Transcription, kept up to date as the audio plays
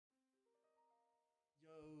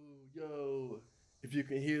If you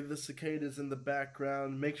can hear the cicadas in the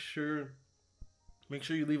background, make sure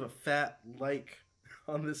you leave a fat like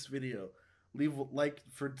on this video. Leave a like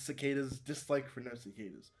for cicadas, dislike for no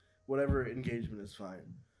cicadas. Whatever engagement is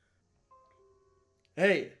fine.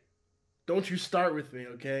 Hey, don't you start with me,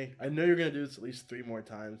 okay? I know you're gonna do this at least 3 more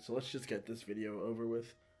times, so let's just get this video over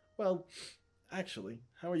with. Well, actually,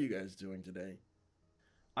 how are you guys doing today?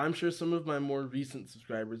 I'm sure some of my more recent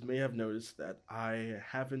subscribers may have noticed that I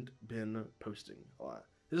haven't been posting a lot.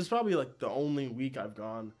 This is probably like the only week I've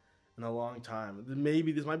gone in a long time.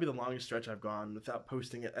 Maybe this might be the longest stretch I've gone without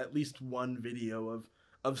posting at least one video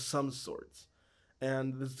of some sorts.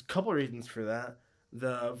 And there's a couple reasons for that.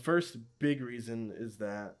 The first big reason is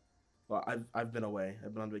that, well, I've been away.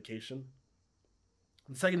 I've been on vacation.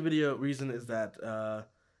 The second reason is that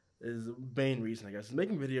is the main reason, I guess.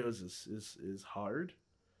 Making videos is hard.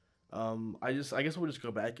 I guess we'll just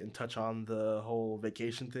go back and touch on the whole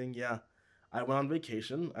vacation thing. Yeah, I went on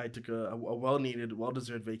vacation. I took a well-needed,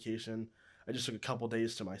 well-deserved vacation. I just took a couple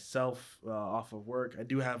days to myself off of work. I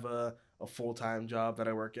do have a full-time job that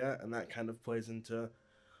I work at, and that kind of plays into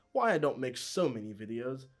why I don't make so many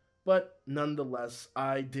videos. But nonetheless,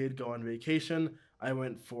 I did go on vacation. I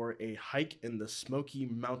went for a hike in the Smoky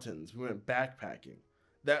Mountains. We went backpacking.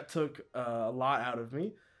 That took a lot out of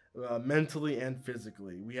me. Mentally and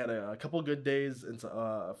physically. We had a couple good days and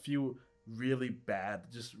a few really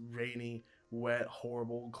bad, just rainy, wet,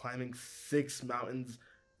 horrible, climbing 6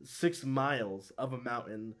 miles of a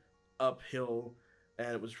mountain uphill,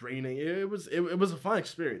 and it was raining. It was a fun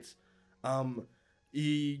experience.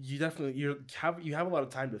 You definitely have a lot of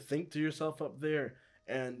time to think to yourself up there,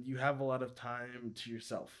 and you have a lot of time to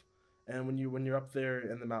yourself. And when you're up there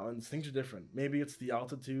in the mountains, things are different. Maybe it's the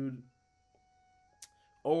altitude,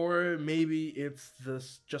 or maybe it's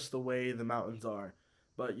just the way the mountains are.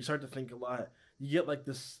 But you start to think a lot. You get like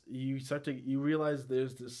this. You realize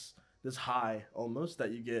there's this high almost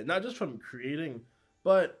that you get, not just from creating,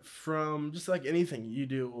 but from just like anything you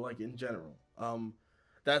do, like in general.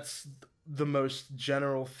 That's the most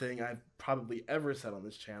general thing I've probably ever said on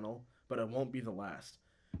this channel, but it won't be the last.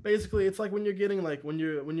 Basically, it's like when you're getting like when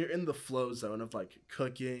you're in the flow zone of like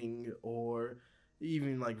cooking or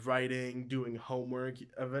even like writing, doing homework.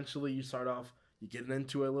 Eventually you start off, you get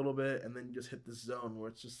into it a little bit, and then you just hit this zone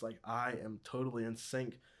where it's just like, I am totally in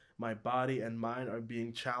sync. My body and mind are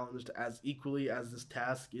being challenged as equally as this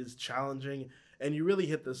task is challenging, and you really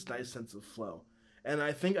hit this nice sense of flow. And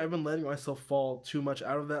I think I've been letting myself fall too much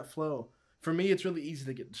out of that flow. For me, it's really easy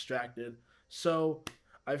to get distracted. So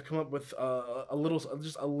I've come up with a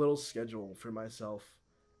little schedule for myself,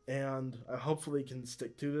 and I hopefully can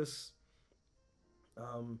stick to this.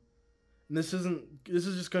 This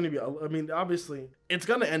is just going to be, I mean, obviously it's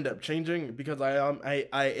going to end up changing because I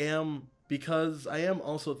am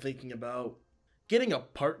also thinking about getting a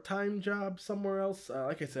part-time job somewhere else.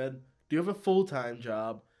 Like I said, do have a full-time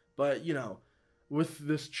job, but you know, with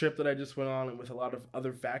this trip that I just went on and with a lot of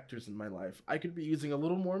other factors in my life, I could be using a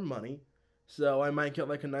little more money. So I might get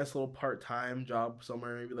like a nice little part-time job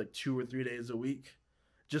somewhere, maybe like 2 or 3 days a week,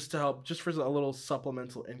 just to help, just for a little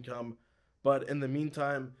supplemental income. But in the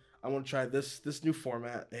meantime, I want to try this new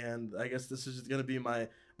format, and I guess this is just going to be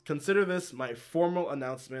consider this my formal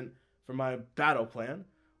announcement for my battle plan.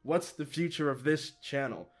 What's the future of this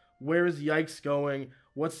channel? Where is Yikes going?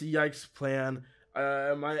 What's the Yikes plan?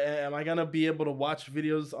 Am I going to be able to watch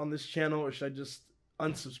videos on this channel, or should I just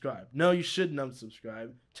unsubscribe? No, you shouldn't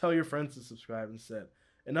unsubscribe. Tell your friends to subscribe instead.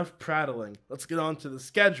 Enough prattling. Let's get on to the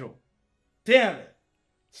schedule. Damn it.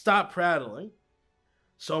 Stop prattling.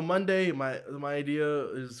 So Monday, my idea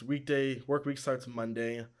is work week starts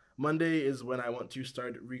Monday. Monday is when I want to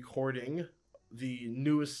start recording the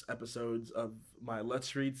newest episodes of my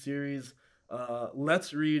Let's Read series.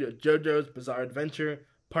 Let's read JoJo's Bizarre Adventure,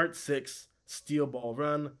 Part 6, Steel Ball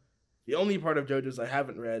Run. The only part of JoJo's I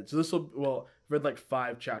haven't read, so I've read like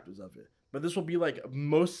 5 chapters of it. But this will be like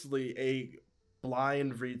mostly a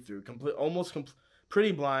blind read-through,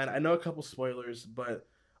 pretty blind. I know a couple spoilers, but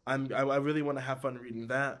I really want to have fun reading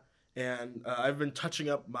that, and I've been touching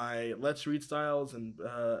up my Let's Read styles and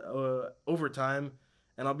over time,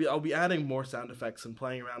 and I'll be adding more sound effects and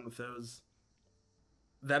playing around with those.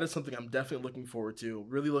 That is something I'm definitely looking forward to.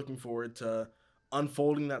 Really looking forward to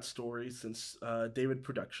unfolding that story, since David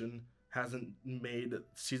Production hasn't made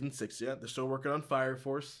season 6 yet. They're still working on Fire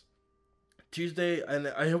Force. Tuesday, and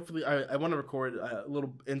I want to record a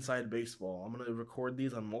little inside baseball. I'm going to record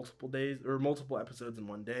these on multiple days, or multiple episodes in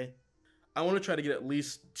one day. I want to try to get at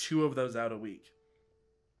least 2 of those out a week.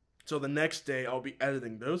 So the next day, I'll be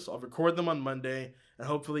editing those. I'll record them on Monday, and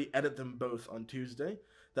hopefully edit them both on Tuesday.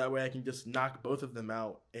 That way I can just knock both of them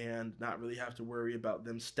out and not really have to worry about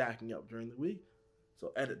them stacking up during the week.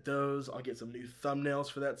 So edit those. I'll get some new thumbnails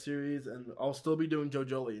for that series, and I'll still be doing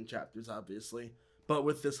JoJolian chapters, obviously. But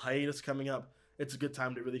with this hiatus coming up, it's a good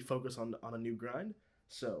time to really focus on a new grind.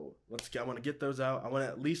 So I want to get those out. I want to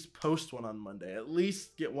at least post one on Monday. At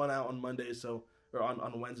least get one out on Monday, or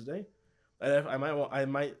on Wednesday. And I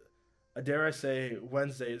might, dare I say,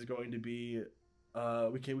 Wednesday is going to be,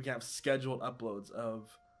 we can have scheduled uploads of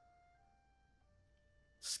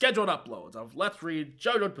Let's Read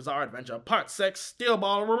JoJo's Bizarre Adventure Part 6 Steel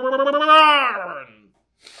Ball Run.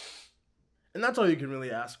 And that's all you can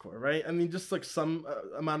really ask for, right? I mean, just like some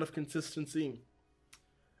amount of consistency.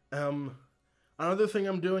 Another thing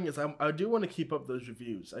I'm doing is I do want to keep up those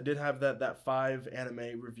reviews. I did have that 5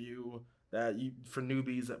 anime review for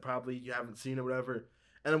newbies that probably you haven't seen or whatever.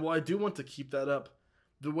 And while I do want to keep that up,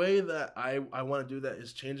 the way that I want to do that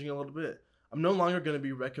is changing a little bit. I'm no longer going to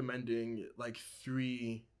be recommending like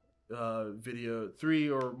 3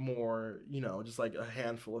 or more, just like a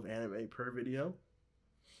handful of anime per video.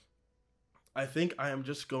 I think I am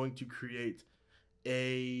just going to create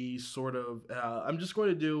a sort of, I'm going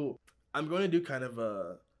to do kind of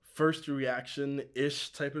a first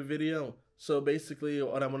reaction-ish type of video. So basically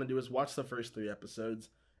what I want to do is watch the first 3 episodes,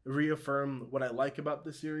 reaffirm what I like about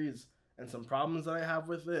the series and some problems that I have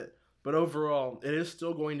with it. But overall, it is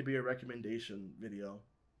still going to be a recommendation video.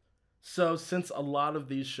 So since a lot of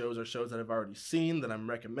these shows are shows that I've already seen that I'm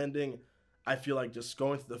recommending, I feel like just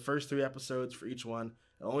going through the first 3 episodes for each one,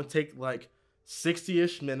 it'll only take like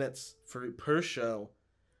 60-ish minutes per show,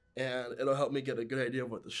 and it'll help me get a good idea of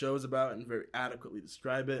what the show is about and very adequately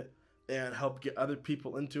describe it, and help get other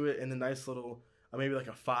people into it in a nice little, maybe like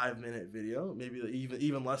a 5-minute video, maybe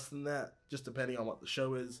even less than that, just depending on what the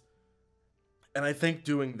show is. And I think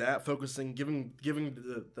doing that, giving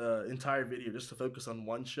the entire video just to focus on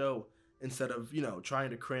one show instead of,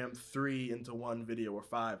 trying to cram 3 into one video or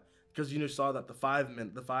 5, because you saw that the 5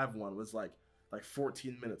 one was like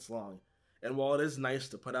 14 minutes long. And while it is nice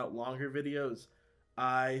to put out longer videos,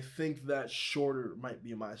 I think that shorter might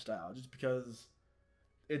be my style, just because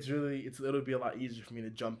it'll be a lot easier for me to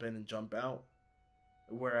jump in and jump out.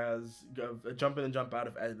 Whereas jump in and jump out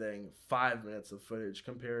of editing 5 minutes of footage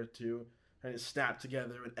compared to trying to snap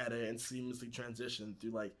together and edit and seamlessly transition through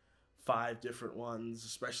like 5 different ones,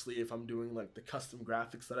 especially if I'm doing like the custom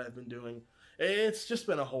graphics that I've been doing. It's just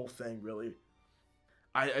been a whole thing, really.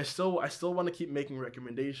 I still want to keep making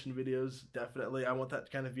recommendation videos. Definitely, I want that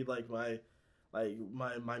to kind of be like my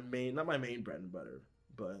main, not my main bread and butter,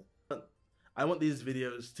 but I want these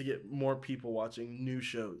videos to get more people watching new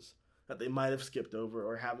shows that they might have skipped over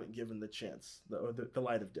or haven't given the chance, the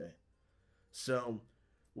light of day. So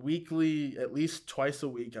weekly, at least twice a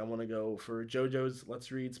week, I want to go for JoJo's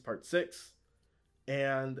Let's Reads Part 6,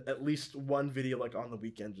 and at least one video like on the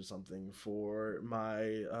weekends or something for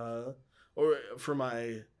my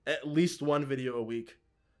at least one video a week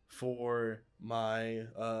for my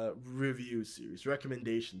review series,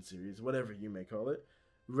 recommendation series, whatever you may call it.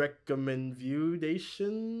 Recommend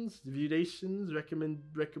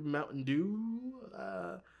Mountain Dew.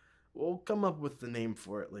 We'll come up with the name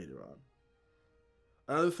for it later on.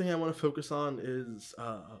 Another thing I want to focus on is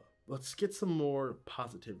let's get some more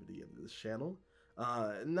positivity into this channel.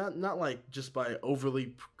 Not like just by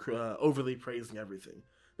overly praising everything.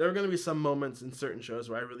 There are going to be some moments in certain shows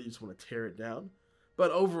where I really just want to tear it down,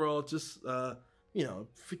 but overall, just for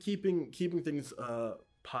keeping things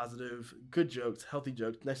positive, good jokes, healthy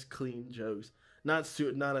jokes, nice clean jokes, not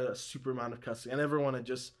a super amount of cussing. I never want to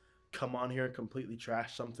just come on here and completely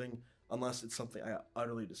trash something unless it's something I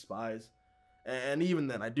utterly despise. And even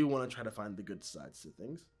then, I do want to try to find the good sides to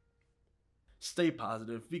things. Stay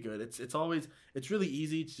positive, be good. It's really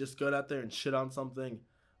easy to just go out there and shit on something,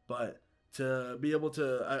 but to be able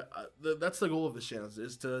to, that's the goal of this channel,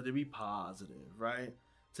 is to be positive, right?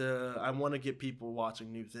 I want to get people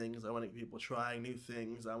watching new things. I want to get people trying new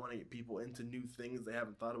things. I want to get people into new things they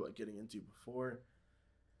haven't thought about getting into before.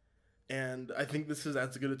 And I think this is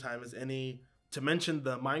as good a time as any to mention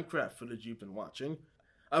the Minecraft footage you've been watching.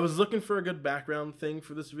 I was looking for a good background thing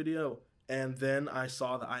for this video, and then I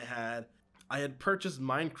saw that I had purchased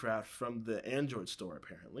Minecraft from the Android store,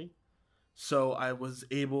 apparently. So I was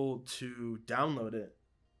able to download it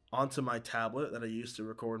onto my tablet that I used to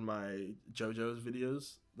record my JoJo's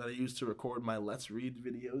videos, that I used to record my Let's Read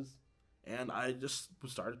videos, and I just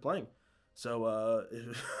started playing. So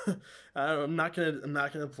I'm not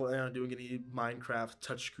gonna plan on doing any Minecraft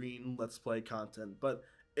touchscreen Let's Play content, but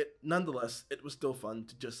nonetheless, it was still fun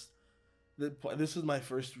to just. This is my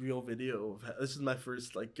first real video. This is my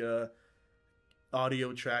first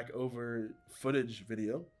audio track over footage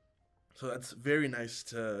video. So that's very nice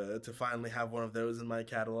to finally have one of those in my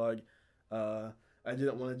catalog. Uh, I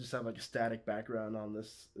didn't want to just have like a static background on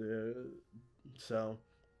this, so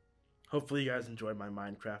hopefully you guys enjoyed my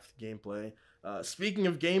Minecraft gameplay. Speaking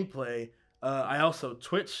of gameplay, I also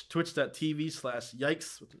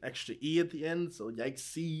twitch.tv/yikes with an extra e at the end, so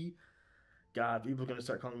yikesy. God, people are gonna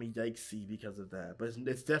start calling me yikesy because of that, but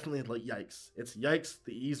it's definitely like yikes. It's yikes.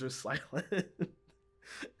 The e's are silent.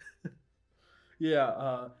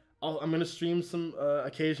 Yeah, I'm gonna stream some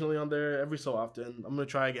occasionally on there every so often. I'm gonna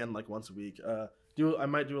try again like once a week. I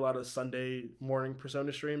might do a lot of Sunday morning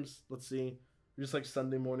Persona streams. Let's see, just like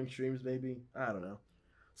Sunday morning streams maybe. I don't know,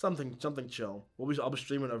 something chill. I'll be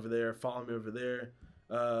streaming over there. Follow me over there.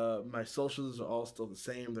 My socials are all still the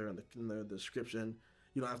same. They're in the description.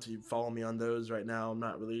 You don't have to follow me on those right now. I'm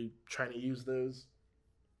not really trying to use those.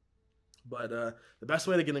 But the best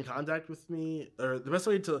way to get in contact with me, or the best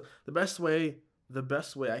way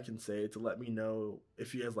I can say to let me know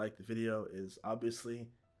if you guys like the video is obviously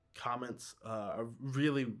comments are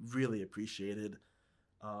really, really appreciated.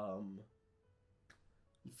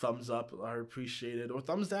 Thumbs up are appreciated, or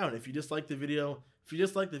thumbs down if you dislike the video. If you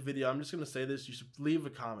dislike the video, I'm just gonna say this: you should leave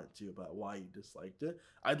a comment too about why you disliked it.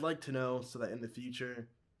 I'd like to know so that in the future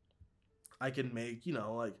I can make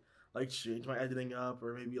like change my editing up,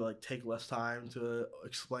 or maybe like take less time to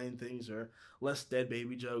explain things, or less dead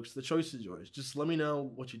baby jokes. The choice is yours. Just let me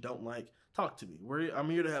know what you don't like. Talk to me.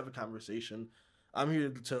 I'm here to have a conversation. I'm here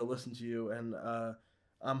to listen to you, and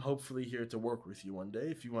I'm hopefully here to work with you one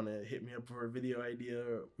day. If you want to hit me up for a video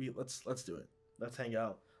idea, let's do it. Let's hang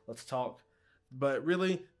out. Let's talk. But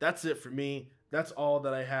really, that's it for me. That's all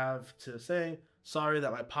that I have to say. Sorry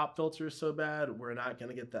that my pop filter is so bad. We're not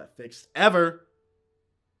gonna get that fixed ever.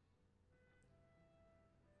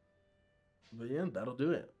 But yeah, that'll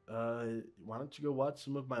do it. Why don't you go watch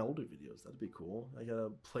some of my older videos? That'd be cool. I got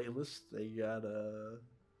a playlist. I got a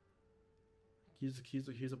here's a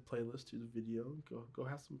playlist. Here's a video. Go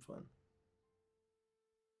have some fun.